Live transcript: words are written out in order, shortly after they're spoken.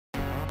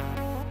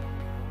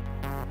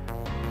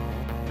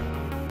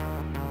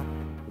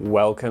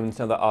Welcome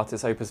to another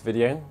Artis Opus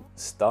video.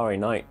 Starry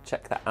night,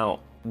 check that out.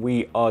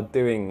 We are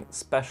doing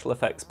special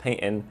effects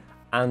painting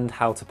and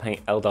how to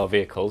paint Eldar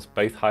vehicles,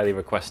 both highly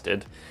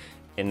requested,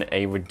 in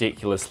a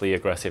ridiculously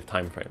aggressive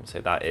time frame.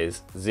 So that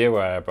is 0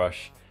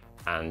 airbrush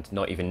and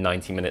not even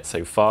 90 minutes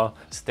so far.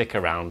 Stick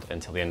around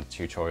until the end of the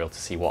tutorial to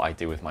see what I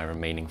do with my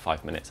remaining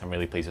 5 minutes. I'm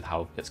really pleased with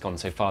how it's gone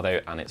so far though,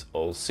 and it's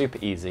all super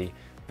easy,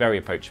 very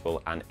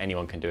approachable, and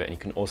anyone can do it. And you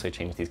can also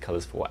change these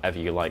colors for whatever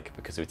you like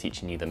because we're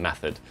teaching you the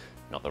method,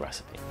 not the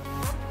recipe.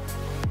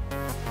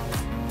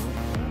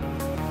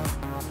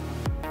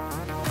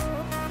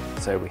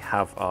 So we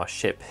have our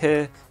ship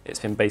here. It's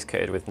been base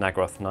coated with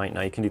Nagroth Night.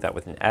 Now you can do that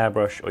with an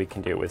airbrush or you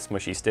can do it with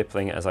smushy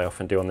stippling, as I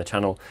often do on the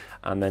channel.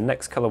 And then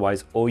next color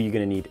wise, all you're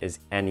gonna need is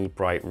any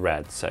bright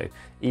red. So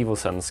Evil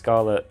Sun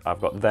Scarlet,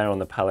 I've got there on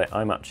the palette.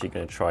 I'm actually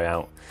gonna try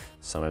out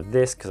some of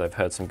this because I've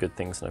heard some good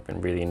things and I've been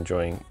really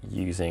enjoying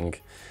using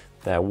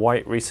their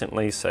white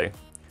recently. So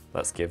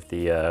let's give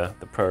the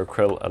Pro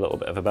Acryl a little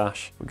bit of a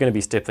bash. We're going to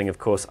be stippling, of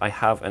course. I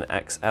have an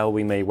XL.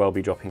 We may well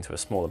be dropping to a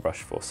smaller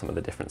brush for some of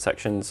the different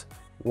sections.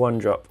 One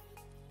drop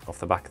off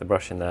the back of the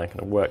brush in there, kind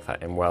of work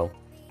that in well.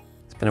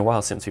 It's been a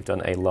while since we've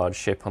done a large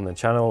ship on the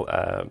channel.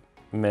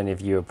 Many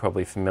of you are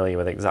probably familiar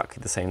with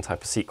exactly the same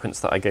type of sequence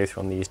that I go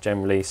through on these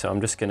generally. So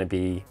I'm just going to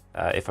be,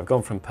 if I've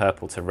gone from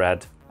purple to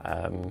red,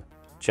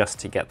 just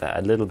to get that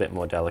a little bit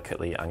more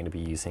delicately, I'm going to be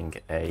using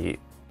a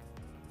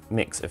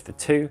mix of the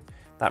two.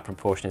 That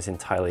proportion is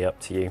entirely up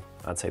to you.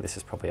 I'd say this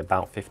is probably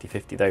about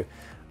 50-50 though,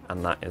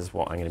 and that is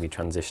what I'm going to be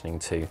transitioning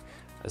to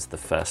as the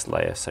first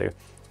layer. So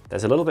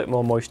there's a little bit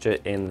more moisture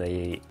in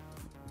the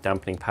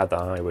dampening pad that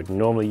I would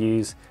normally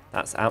use.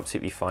 That's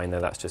absolutely fine though.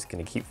 That's just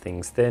going to keep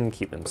things thin,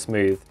 keep them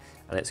smooth,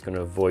 and it's going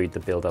to avoid the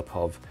buildup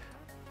of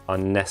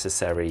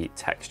unnecessary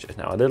texture.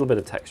 Now a little bit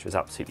of texture is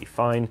absolutely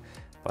fine,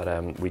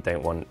 but we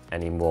don't want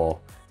any more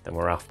than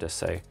we're after.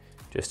 So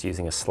just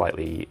using a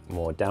slightly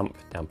more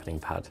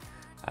dampening pad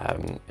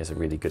is a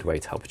really good way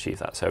to help achieve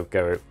that. So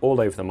go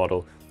all over the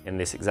model in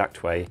this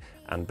exact way,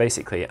 and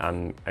basically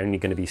I'm only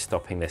going to be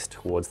stopping this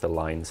towards the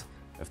lines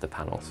of the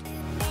panels.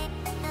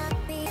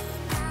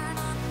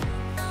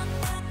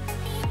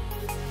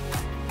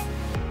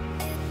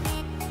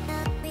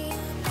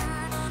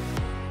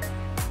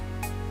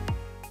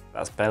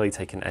 That's barely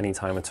taken any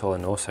time at all,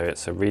 and also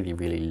it's a really,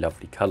 really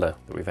lovely color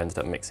that we've ended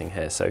up mixing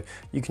here. So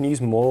you can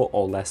use more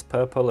or less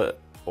purple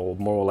or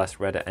more or less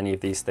red at any of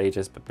these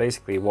stages, but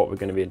basically what we're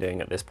going to be doing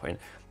at this point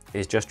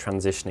is just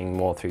transitioning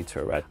more through to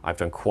a red. I've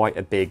done quite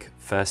a big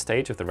first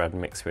stage of the red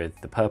mix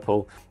with the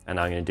purple, and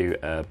I'm going to do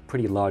a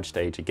pretty large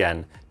stage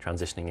again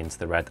transitioning into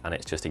the red, and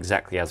it's just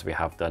exactly as we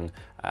have done.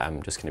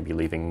 I'm just going to be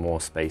leaving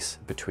more space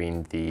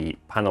between the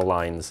panel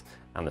lines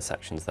and the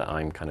sections that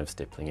I'm kind of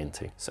stippling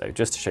into. So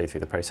just to show you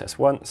through the process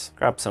once,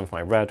 grab some of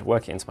my red,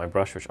 work it into my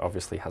brush, which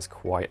obviously has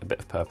quite a bit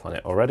of purple on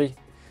it already.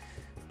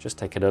 Just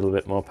take a little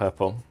bit more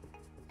purple,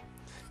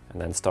 and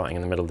then starting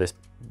in the middle of this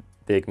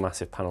big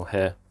massive panel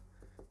here,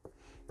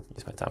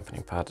 use my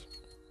dampening pad.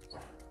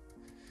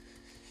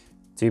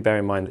 Do bear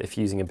in mind that if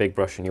you're using a big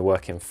brush and you're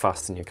working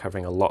fast and you're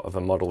covering a lot of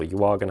a model,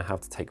 you are going to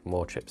have to take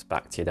more trips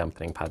back to your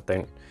dampening pad.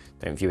 Don't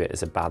view it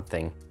as a bad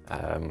thing.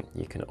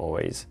 You can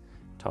always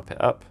top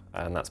it up,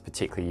 and that's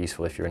particularly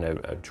useful if you're in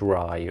a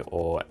dry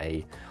or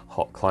a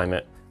hot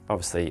climate.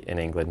 Obviously in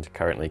England,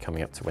 currently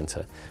coming up to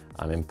winter,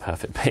 I'm in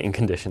perfect painting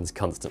conditions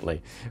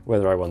constantly,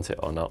 whether I want it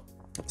or not.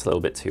 It's a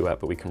little bit too wet,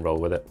 but we can roll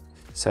with it.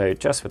 So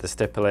just with the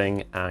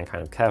stippling and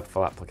kind of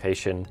careful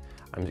application,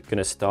 I'm going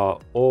to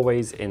start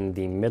always in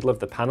the middle of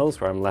the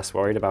panels where I'm less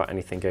worried about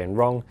anything going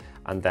wrong.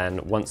 And then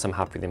once I'm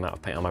happy with the amount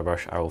of paint on my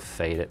brush, I will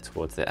fade it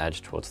towards the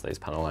edge, towards those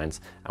panel lines.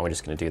 And we're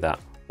just going to do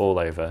that all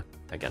over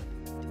again.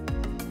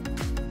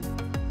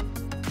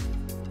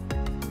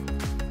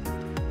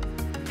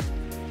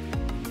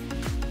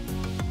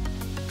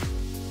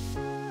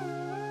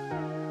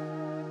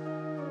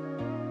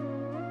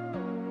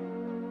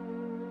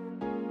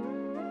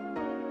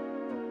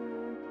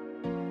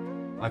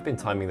 I've been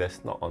timing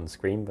this, not on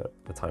screen, but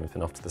the time's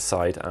been off to the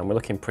side, and we're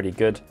looking pretty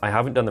good. I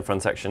haven't done the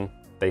front section.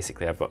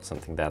 Basically, I've got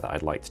something there that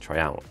I'd like to try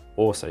out.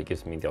 Also, it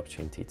gives me the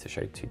opportunity to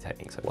show two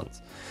techniques at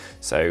once.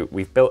 So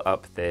we've built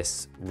up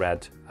this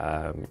red,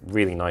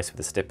 really nice with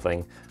the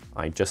stippling.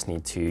 I just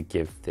need to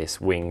give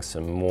this wing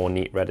some more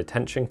neat red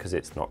attention because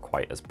it's not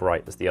quite as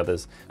bright as the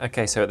others.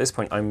 Okay, so at this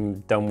point,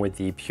 I'm done with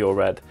the pure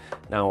red.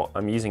 Now,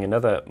 I'm using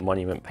another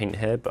Monument paint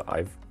here, but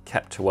I've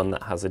kept to one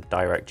that has a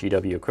direct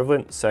GW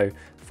equivalent. So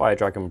Fire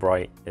Dragon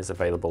Bright is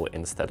available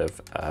instead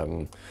of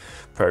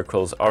Pro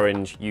Acryl's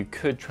Orange. You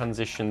could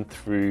transition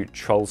through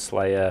Troll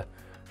Slayer,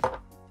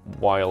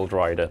 Wild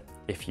Rider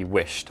if you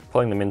wished,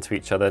 pulling them into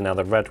each other. Now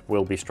the red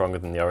will be stronger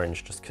than the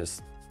orange just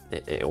because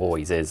it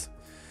always is.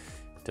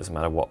 It doesn't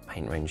matter what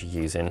paint range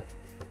you're using.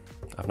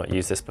 I've not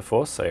used this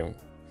before, so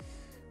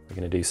we're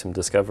going to do some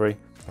discovery,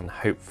 and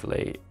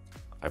hopefully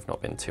I've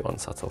not been too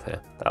unsubtle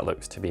here. That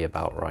looks to be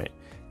about right.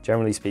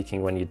 Generally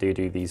speaking, when you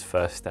do these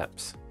first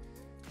steps,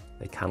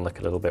 they can look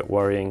a little bit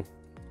worrying.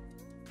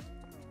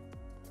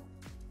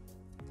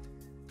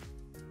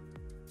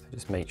 So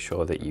just make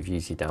sure that you've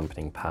used your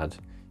dampening pad,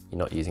 you're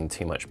not using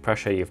too much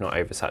pressure, you've not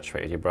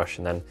oversaturated your brush,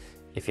 and then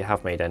if you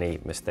have made any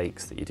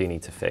mistakes that you do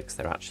need to fix,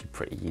 they're actually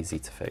pretty easy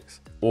to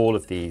fix. All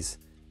of these,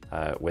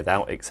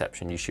 without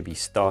exception, you should be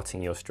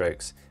starting your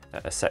strokes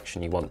at a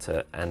section you want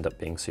to end up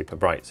being super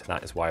bright. So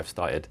that is why I've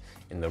started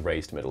in the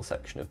raised middle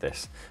section of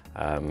this.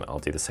 I'll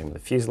do the same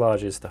with the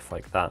fuselages, stuff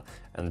like that,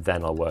 and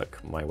then I'll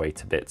work my way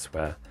to bits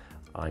where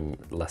I'm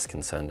less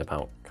concerned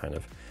about kind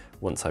of,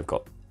 once I've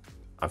got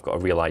a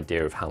real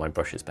idea of how my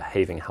brush is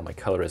behaving, how my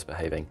color is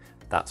behaving,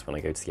 that's when I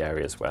go to the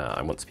areas where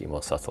I want to be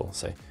more subtle.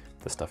 So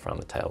the stuff around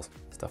the tails,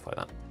 stuff like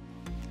that.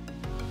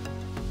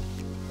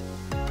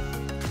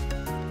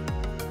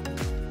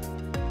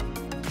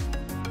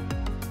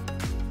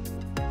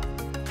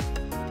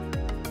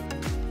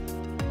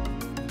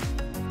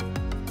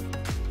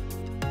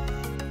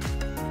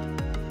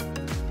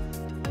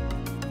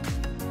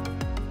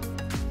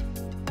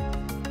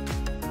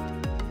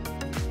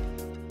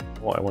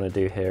 What I want to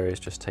do here is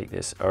just take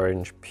this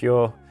orange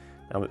pure.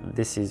 Now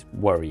this is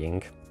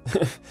worrying.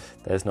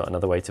 There's not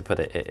another way to put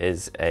it. It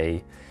is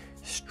a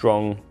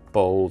strong,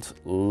 bold,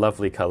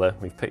 lovely color.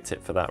 We've picked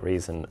it for that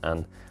reason,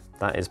 and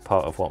that is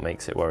part of what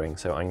makes it worrying.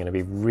 So I'm going to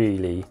be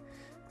really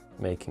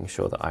making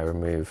sure that I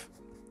remove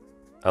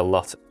a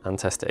lot and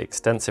test it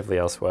extensively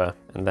elsewhere.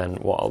 And then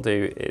what I'll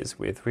do is,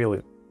 with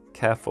really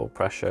careful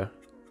pressure,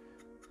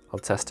 I'll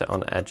test it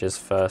on edges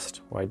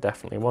first where I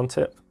definitely want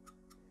it.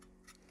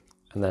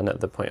 And then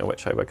at the point at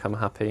which I become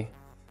happy,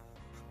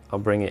 I'll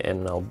bring it in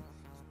and I'll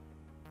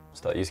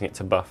start using it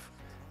to buff.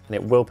 And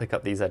it will pick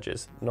up these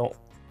edges, not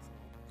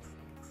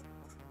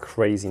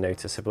crazy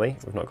noticeably.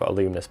 We've not got a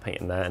luminous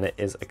paint in there, and it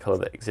is a color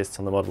that exists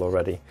on the model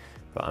already,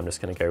 but I'm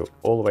just going to go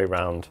all the way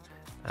around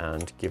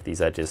and give these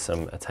edges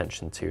some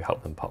attention to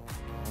help them pop.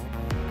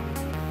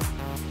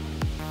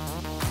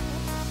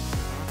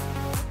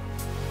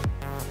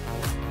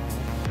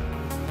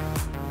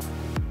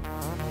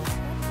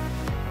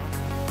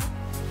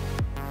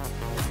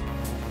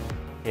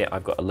 Here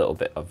I've got a little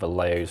bit of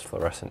Vallejo's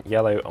fluorescent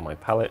yellow on my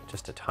palette,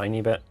 just a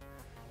tiny bit.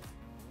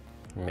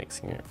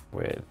 Mixing it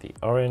with the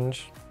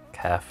orange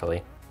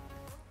carefully.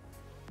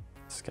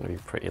 It's going to be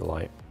pretty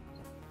light.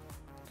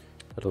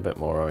 A little bit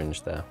more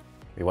orange there.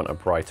 We want a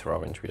brighter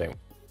orange. We're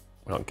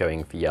not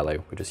going for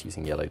yellow. We're just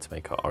using yellow to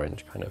make our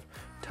orange kind of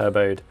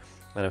turboed.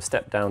 Then I've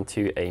stepped down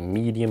to a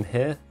medium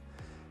here,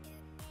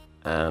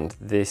 and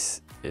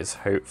this is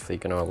hopefully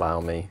going to allow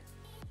me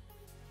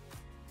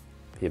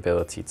the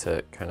ability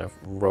to kind of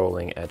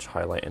rolling edge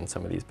highlight in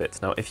some of these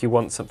bits. Now, if you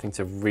want something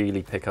to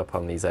really pick up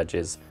on these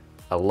edges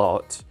a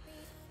lot,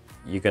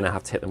 you're going to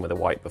have to hit them with a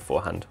white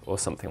beforehand or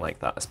something like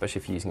that,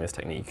 especially if you're using this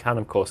technique. You can,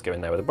 of course, go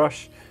in there with a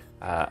brush.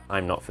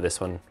 I'm not for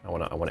this one. I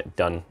want it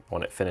done, I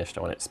want it finished,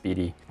 I want it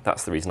speedy.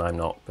 That's the reason I'm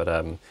not, but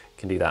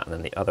can do that. And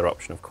then the other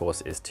option, of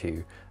course, is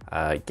to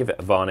give it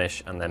a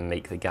varnish and then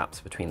make the gaps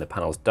between the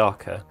panels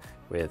darker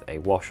with a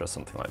wash or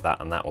something like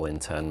that, and that will in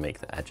turn make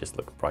the edges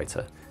look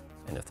brighter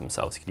in of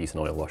themselves. You could use an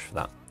oil wash for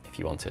that if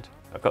you wanted.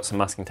 I've got some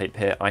masking tape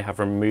here. I have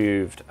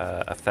removed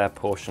a fair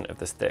portion of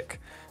the stick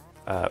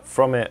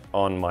from it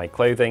on my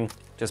clothing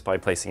just by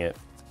placing it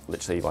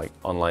literally like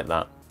on like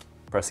that,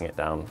 pressing it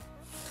down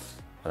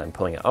and then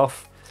pulling it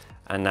off.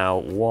 And now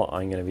what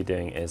I'm going to be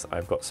doing is,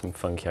 I've got some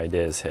funky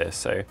ideas here.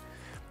 So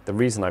the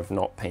reason I've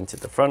not painted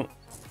the front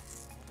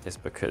is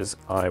because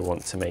I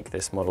want to make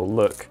this model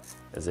look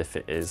as if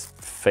it is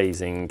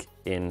phasing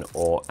in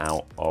or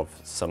out of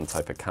some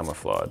type of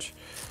camouflage.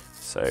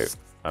 So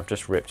I've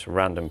just ripped a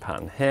random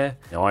pattern here.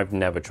 Now, I've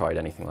never tried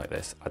anything like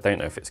this. I don't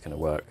know if it's going to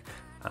work,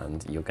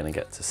 and you're going to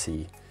get to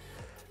see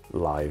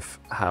live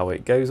how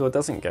it goes or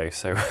doesn't go.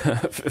 So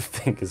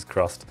fingers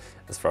crossed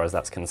as far as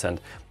that's concerned.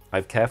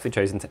 I've carefully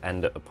chosen to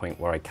end at a point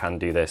where I can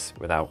do this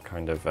without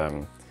kind of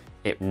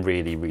it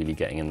really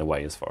getting in the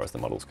way as far as the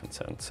model's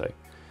concerned. So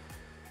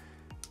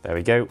there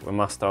we go, we're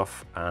masked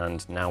off,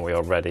 and now we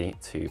are ready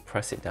to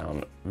press it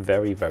down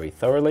very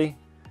thoroughly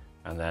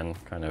and then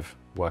kind of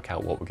work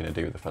out what we're going to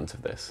do with the front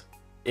of this.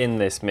 In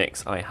this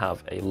mix, I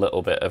have a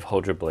little bit of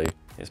Huldra Blue.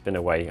 It's been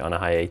away on a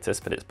hiatus,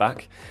 but it's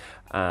back.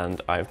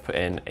 And I've put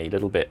in a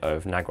little bit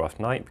of Nagrath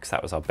Night because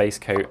that was our base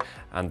coat,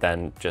 and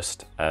then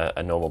just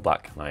a normal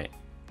black night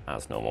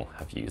as normal.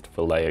 I've used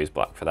Vallejo's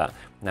black for that.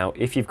 Now,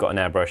 if you've got an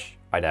airbrush,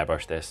 I'd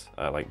airbrush this.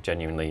 Like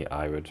genuinely,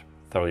 I would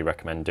thoroughly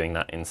recommend doing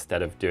that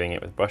instead of doing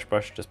it with brush,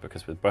 just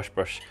because with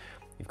brush,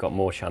 you've got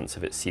more chance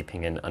of it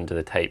seeping in under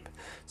the tape.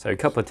 So a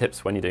couple of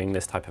tips when you're doing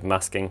this type of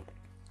masking.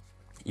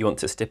 You want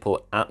to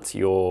stipple at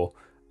your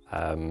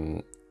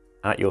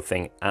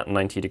thing at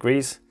 90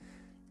 degrees,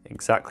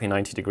 exactly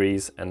 90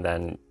 degrees, and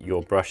then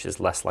your brush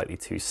is less likely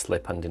to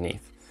slip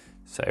underneath.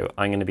 So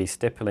I'm going to be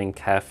stippling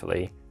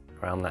carefully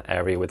around that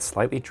area with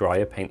slightly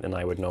drier paint than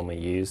I would normally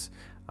use.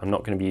 I'm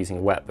not going to be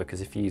using wet, because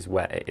if you use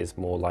wet, it is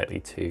more likely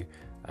to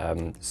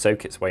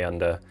soak its way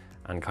under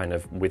and kind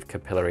of with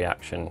capillary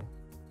action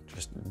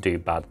just do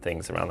bad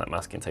things around that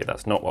masking tape.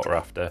 That's not what we're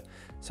after.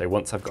 So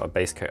once I've got a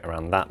base coat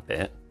around that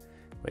bit,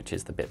 which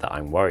is the bit that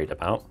I'm worried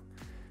about,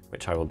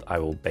 which I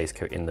will base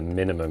coat in the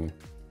minimum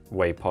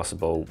way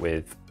possible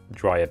with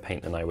drier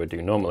paint than I would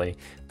do normally,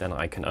 then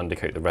I can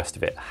undercoat the rest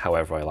of it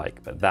however I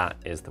like, but that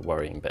is the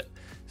worrying bit.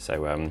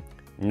 So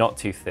not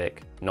too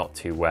thick, not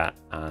too wet,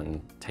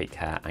 and take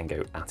care and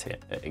go at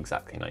it at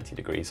exactly 90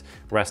 degrees.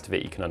 Rest of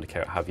it you can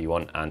undercoat however you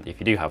want, and if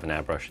you do have an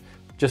airbrush,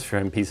 just for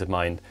your own peace of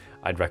mind,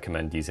 I'd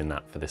recommend using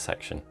that for this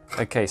section.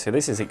 Okay, so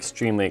this is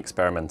extremely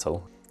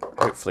experimental.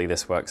 Hopefully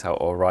this works out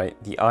all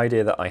right. The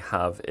idea that I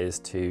have is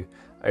to,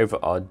 over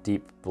our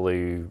deep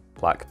blue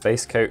black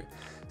base coat,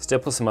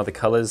 stipple some other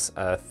colors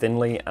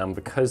thinly, and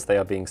because they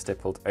are being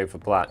stippled over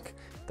black,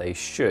 they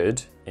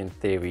should, in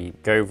theory,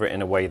 go over it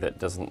in a way that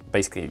doesn't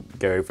basically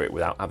go over it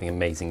without having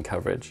amazing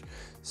coverage.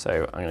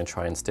 So I'm going to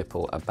try and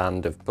stipple a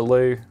band of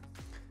blue,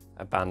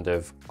 a band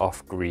of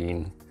off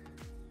green,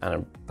 and a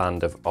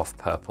band of off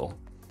purple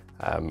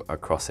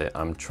across it.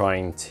 I'm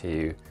trying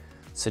to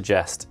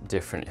suggest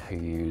different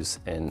hues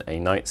in a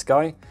night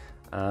sky,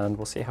 and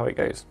we'll see how it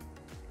goes.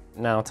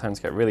 Now, time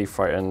to get really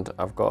frightened.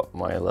 I've got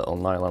my little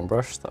nylon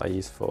brush that I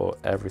use for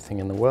everything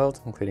in the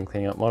world, including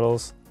cleaning up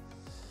models.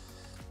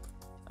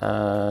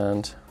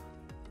 And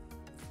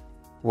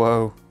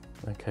whoa,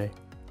 okay.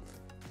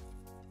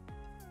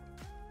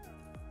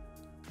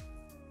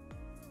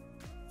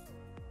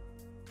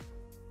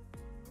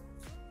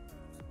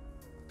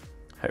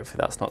 Hopefully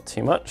that's not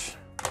too much.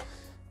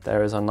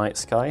 There is our night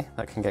sky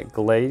that can get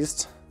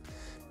glazed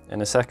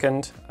in a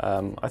second.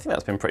 I think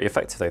that's been pretty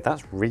effective though.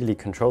 That's really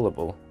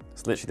controllable.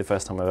 It's literally the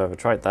first time I've ever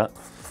tried that.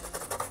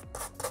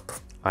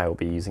 I will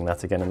be using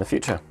that again in the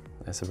future.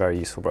 It's a very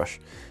useful brush.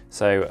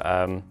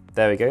 So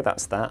there we go,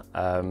 that's that.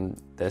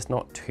 There's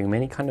not too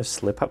many kind of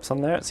slip ups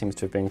on there. It seems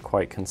to have been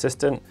quite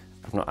consistent.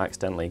 I've not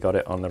accidentally got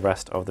it on the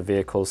rest of the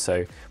vehicle.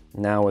 So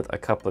now with a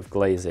couple of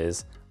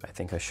glazes, I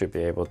think I should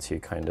be able to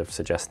kind of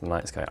suggest the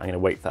night sky. I'm gonna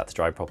wait for that to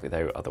dry properly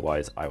though,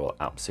 otherwise I will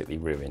absolutely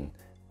ruin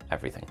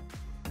everything.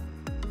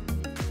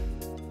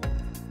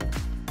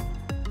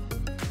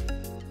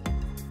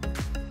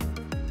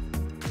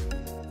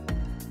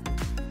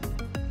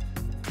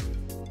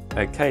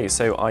 Okay,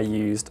 so I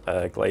used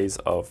a glaze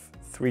of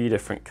 3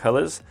 different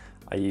colors.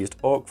 I used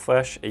Orc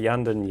Flesh,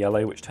 Iyanden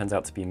Yellow, which turns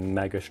out to be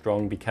mega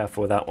strong, be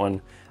careful with that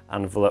one,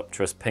 and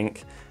Voluptuous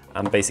Pink.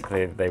 And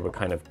basically they were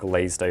kind of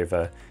glazed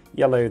over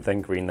yellow,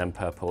 then green, then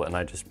purple, and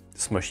I just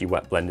smushy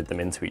wet blended them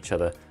into each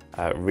other.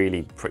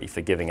 Really pretty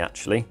forgiving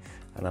actually.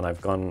 And then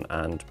I've gone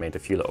and made a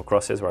few little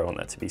crosses where I want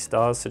there to be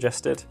stars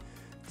suggested.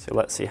 So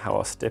let's see how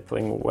our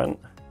stippling went.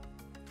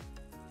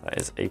 That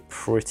is a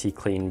pretty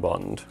clean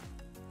bond.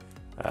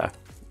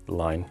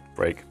 Line,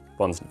 break.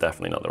 Bond's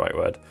definitely not the right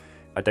word.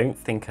 I don't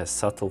think a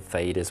subtle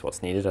fade is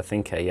what's needed. I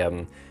think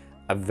a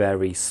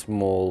very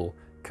small,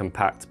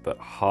 compact but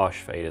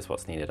harsh fade is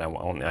what's needed. I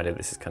want the idea that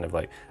this is kind of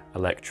like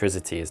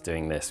electricity is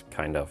doing this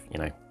kind of, you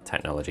know,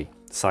 technology,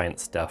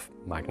 science stuff,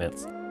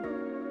 magnets.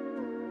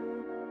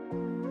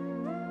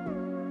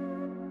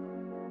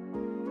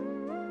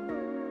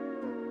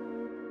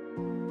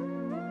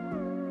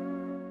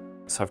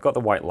 So I've got the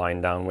white line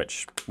down,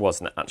 which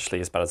wasn't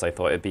actually as bad as I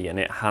thought it'd be, and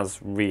it has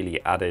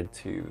really added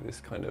to this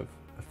kind of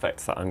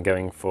effect that I'm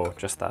going for.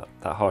 Just that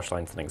harsh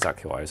line's not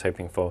exactly what I was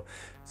hoping for.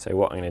 So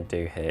what I'm going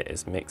to do here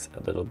is mix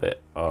a little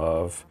bit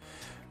of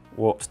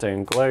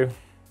Warpstone Glow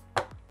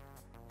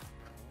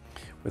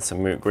with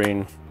some Moot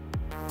Green.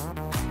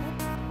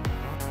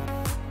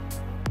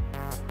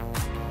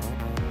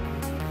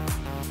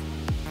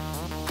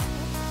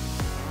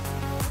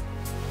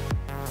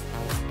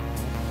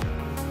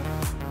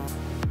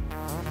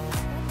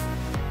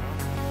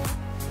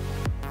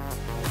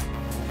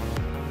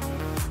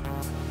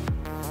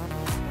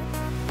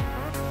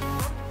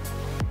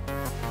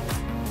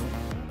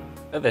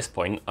 At this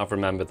point, I've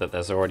remembered that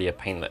there's already a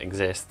paint that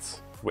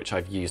exists, which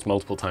I've used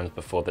multiple times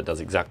before, that does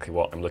exactly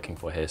what I'm looking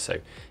for here. So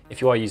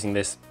if you are using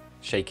this,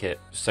 shake it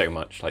so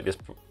much. Like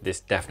this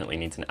definitely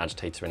needs an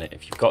agitator in it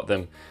if you've got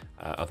them.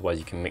 Otherwise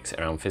you can mix it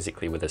around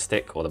physically with a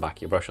stick or the back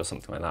of your brush or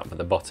something like that, but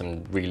the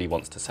bottom really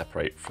wants to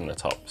separate from the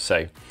top.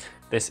 So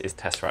this is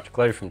Tesseract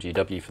Glow from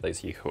GW for those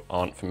of you who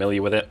aren't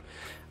familiar with it.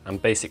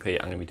 And basically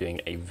I'm going to be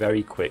doing a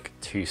very quick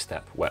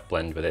 2-step wet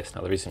blend with this.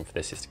 Now the reason for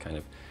this is to kind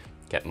of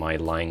get my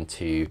line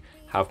to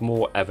have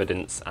more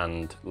evidence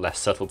and less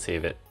subtlety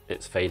of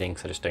it's fading,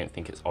 so I just don't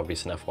think it's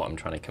obvious enough what I'm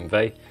trying to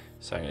convey.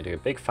 So I'm going to do a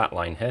big fat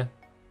line here.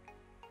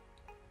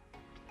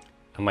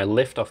 And my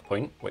lift off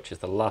point, which is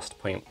the last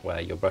point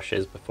where your brush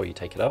is before you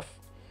take it off,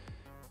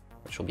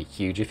 which will be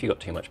huge if you've got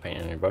too much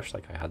paint on your brush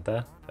like I had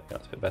there. I think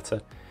that's a bit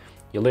better.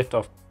 Your lift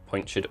off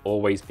point should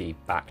always be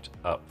backed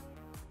up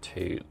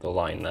to the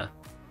line there.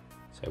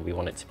 So we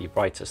want it to be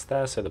brightest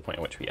there, so the point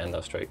at which we end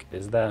our stroke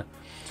is there.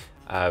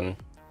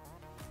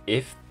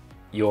 If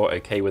you're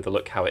okay with the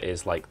look how it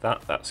is like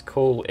that, that's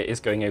cool. It is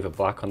going over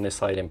black on this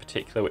side in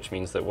particular, which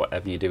means that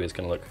whatever you do is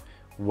going to look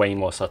way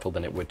more subtle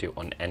than it would do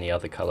on any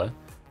other color.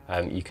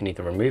 You can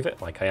either remove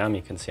it like I am,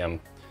 you can see I'm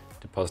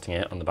depositing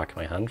it on the back of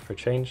my hand for a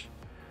change,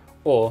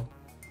 or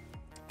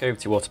go over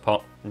to your water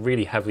pot,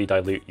 really heavily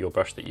dilute your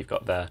brush that you've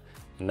got there,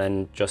 and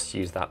then just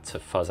use that to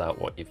fuzz out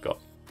what you've got.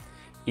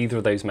 Either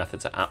of those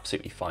methods are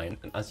absolutely fine,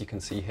 and as you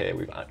can see here,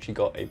 we've actually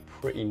got a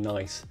pretty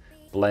nice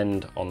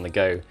blend on the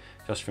go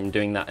just from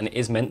doing that, and it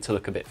is meant to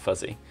look a bit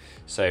fuzzy.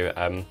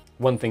 So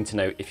one thing to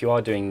note, if you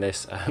are doing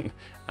this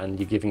and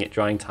you're giving it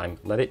drying time,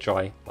 let it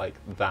dry like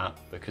that,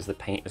 because the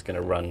paint is going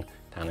to run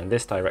down in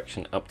this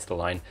direction up to the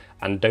line,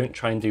 and don't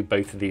try and do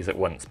both of these at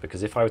once,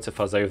 because if I were to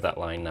fuzz over that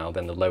line now,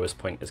 then the lowest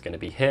point is going to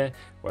be here,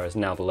 whereas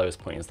now the lowest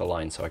point is the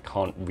line, so I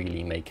can't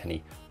really make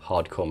any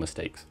hardcore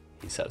mistakes,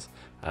 he says,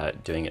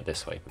 doing it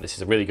this way. But this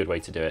is a really good way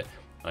to do it,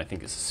 and I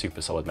think it's a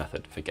super solid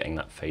method for getting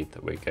that fade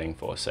that we're going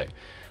for. So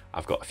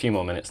I've got a few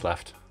more minutes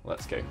left,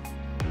 let's go.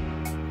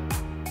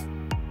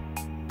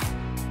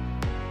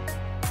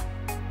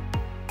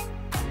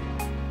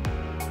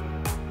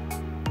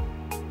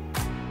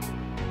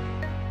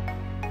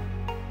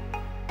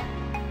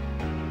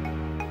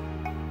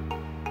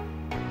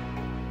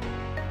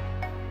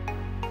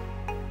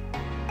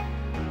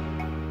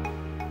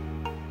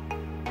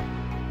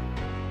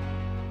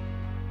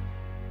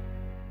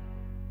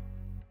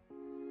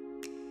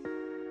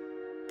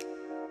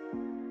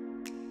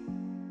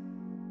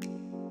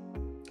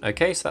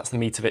 Okay, so that's the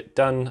meat of it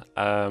done.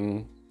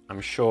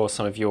 I'm sure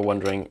some of you are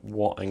wondering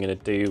what I'm going to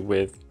do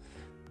with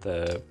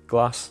the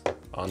glass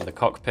on the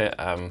cockpit.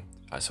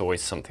 It's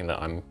always something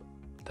that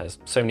there's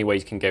so many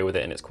ways you can go with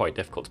it, and it's quite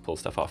difficult to pull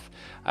stuff off.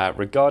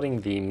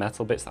 Regarding the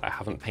metal bits that I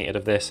haven't painted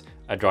of this,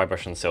 a dry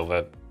brush and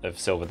silver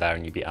there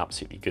and you'd be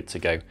absolutely good to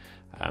go.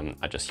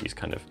 I just use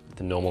kind of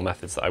the normal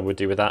methods that I would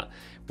do with that.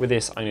 With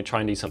this, I'm going to try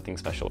and do something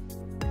special.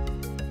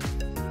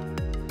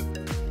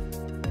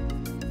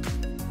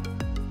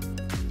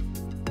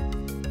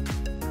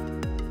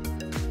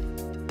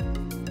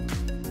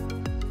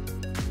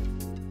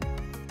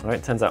 All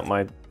right, turns out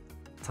my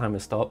timer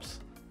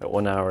stops at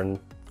 1 hour and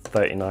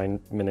 39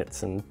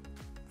 minutes and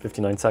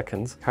 59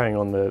 seconds. Carrying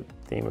on the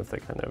theme of the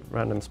kind of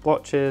random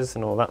splotches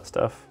and all that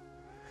stuff,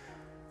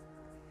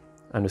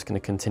 I'm just going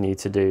to continue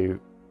to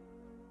do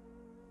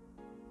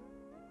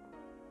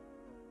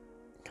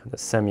kind of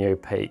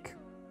semi-opaque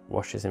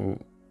washes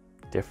in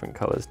different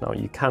colors. Now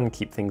you can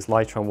keep things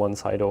lighter on one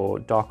side or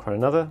darker on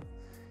another,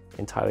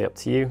 entirely up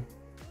to you,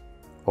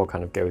 or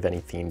kind of go with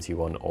any themes you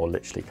want, or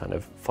literally kind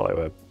of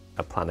follow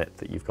a planet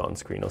that you've got on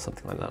screen or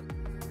something like that.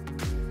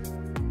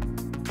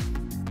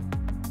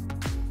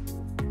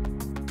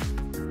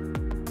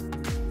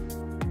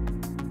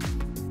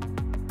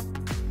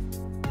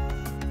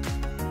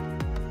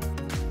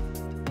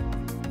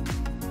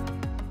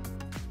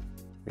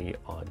 We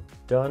are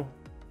done.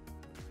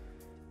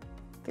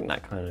 I think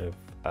that kind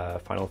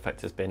of final effect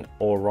has been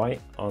all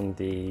right on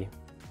the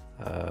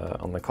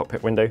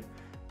cockpit window.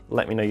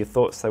 Let me know your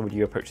thoughts though. Would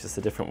you approach this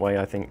a different way?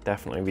 I think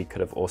definitely we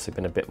could have also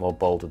been a bit more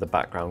bold with the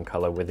background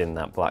color within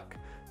that black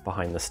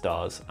behind the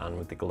stars and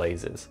with the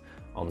glazes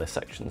on this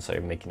section. So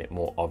making it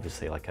more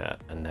obviously like a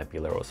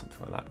nebula or something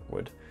like that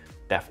would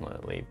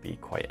definitely be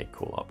quite a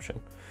cool option.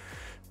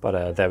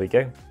 But there we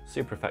go.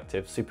 Super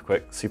effective, super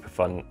quick, super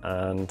fun,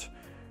 and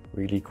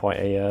really quite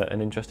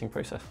an interesting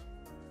process.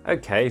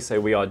 Okay, so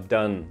we are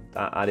done.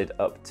 That added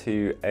up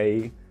to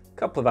a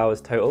couple of hours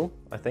total,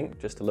 I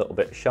think, just a little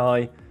bit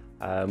shy.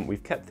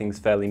 We've kept things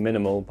fairly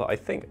minimal, but I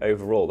think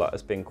overall that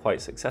has been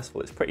quite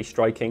successful. It's pretty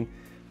striking.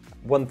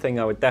 One thing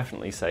I would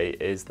definitely say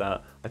is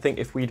that I think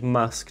if we'd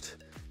masked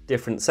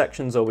different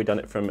sections, or we'd done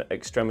it from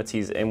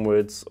extremities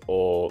inwards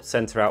or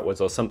center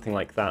outwards or something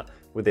like that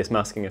with this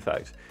masking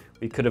effect,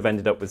 we could have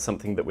ended up with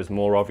something that was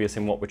more obvious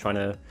in what we're trying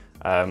to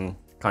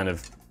kind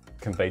of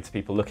convey to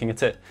people looking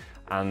at it.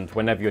 And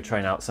whenever you're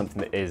trying out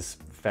something that is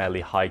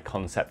fairly high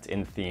concept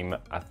in theme,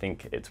 I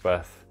think it's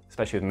worth,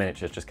 especially with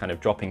miniatures, just kind of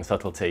dropping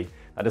subtlety.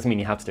 That doesn't mean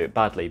you have to do it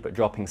badly, but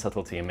dropping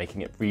subtlety and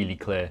making it really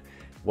clear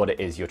what it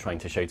is you're trying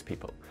to show to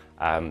people.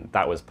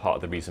 That was part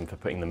of the reason for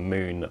putting the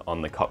moon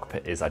on the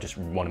cockpit, is I just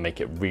want to make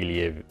it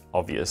really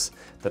obvious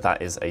that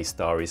that is a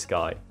starry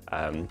sky.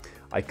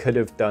 I could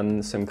have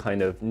done some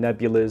kind of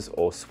nebulas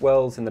or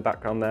swirls in the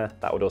background there.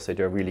 That would also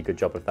do a really good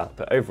job of that.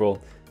 But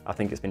overall, I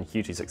think it's been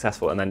hugely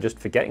successful. And then just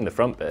forgetting the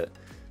front bit,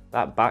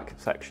 that back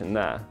section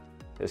there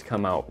has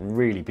come out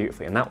really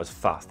beautifully, and that was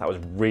fast. That was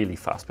really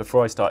fast.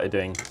 Before I started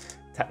doing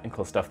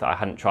technical stuff that I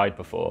hadn't tried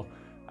before,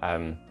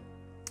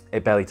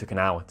 it barely took an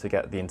hour to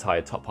get the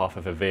entire top half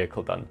of a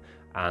vehicle done.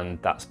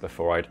 And that's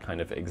before I'd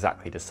kind of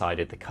exactly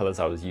decided the colors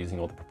I was using,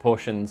 all the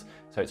proportions.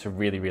 So it's a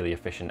really, really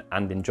efficient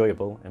and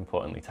enjoyable,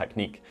 importantly,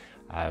 technique.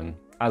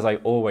 As I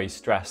always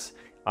stress,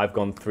 I've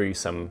gone through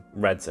some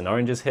reds and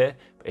oranges here,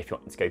 but if you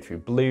want to go through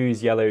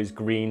blues, yellows,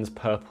 greens,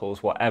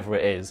 purples, whatever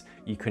it is,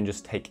 you can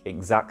just take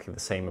exactly the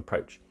same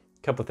approach.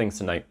 A couple of things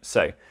to note.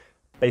 So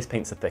base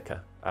paints are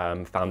thicker,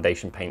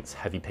 foundation paints,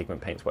 heavy pigment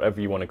paints, whatever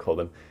you want to call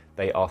them,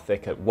 they are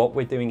thicker. What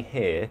we're doing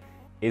here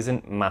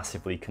isn't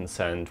massively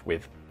concerned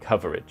with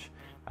coverage.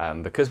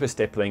 Because we're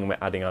stippling, we're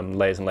adding on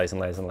layers and layers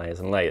and layers and layers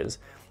and layers,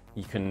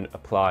 you can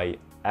apply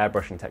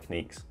airbrushing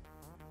techniques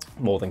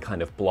more than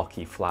kind of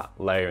blocky, flat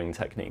layering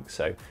techniques.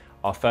 So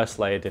our first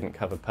layer didn't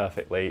cover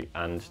perfectly,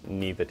 and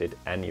neither did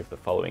any of the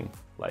following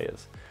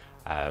layers.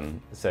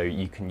 So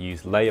you can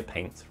use layer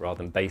paints rather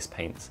than base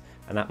paints,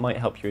 and that might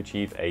help you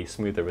achieve a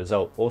smoother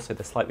result. Also,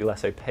 they're slightly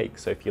less opaque,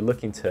 so if you're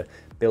looking to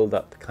build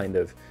up kind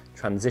of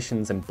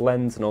transitions and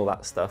blends and all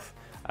that stuff,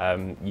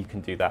 you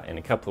can do that in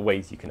a couple of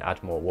ways. You can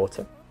add more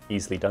water,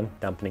 easily done,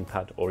 dampening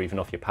pad, or even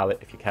off your palette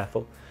if you're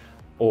careful,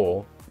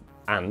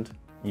 and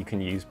you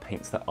can use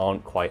paints that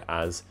aren't quite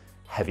as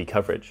heavy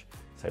coverage.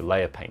 So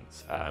layer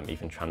paints,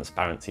 even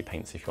transparency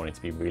paints if you want it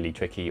to be really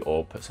tricky,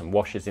 or put some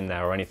washes in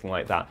there or anything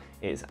like that.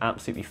 It's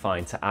absolutely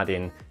fine to add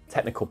in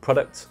technical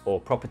products or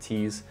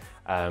properties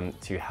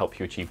to help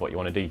you achieve what you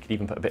want to do. You could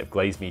even put a bit of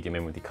glaze medium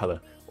in with your color,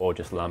 or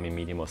just lamy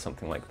medium or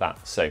something like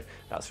that. So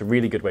that's a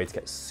really good way to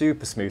get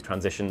super smooth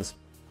transitions,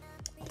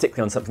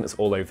 particularly on something that's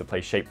all over the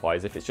place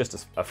shape-wise. If it's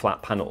just a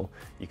flat panel,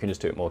 you can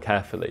just do it more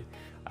carefully.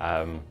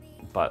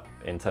 But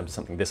in terms of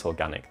something this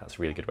organic, that's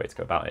a really good way to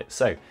go about it.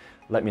 So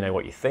let me know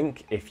what you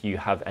think. If you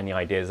have any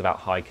ideas about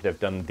how I could have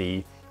done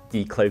the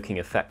de-cloaking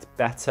effect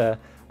better,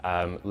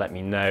 let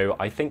me know.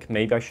 I think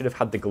maybe I should have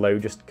had the glow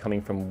just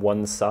coming from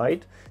one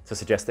side to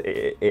suggest that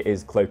it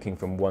is cloaking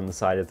from one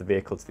side of the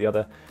vehicle to the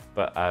other.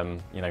 But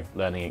you know,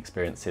 learning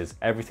experiences,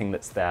 everything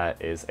that's there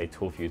is a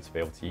tool for you to be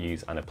able to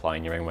use and apply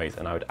in your own ways.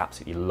 And I would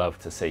absolutely love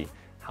to see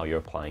how you're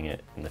applying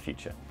it in the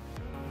future.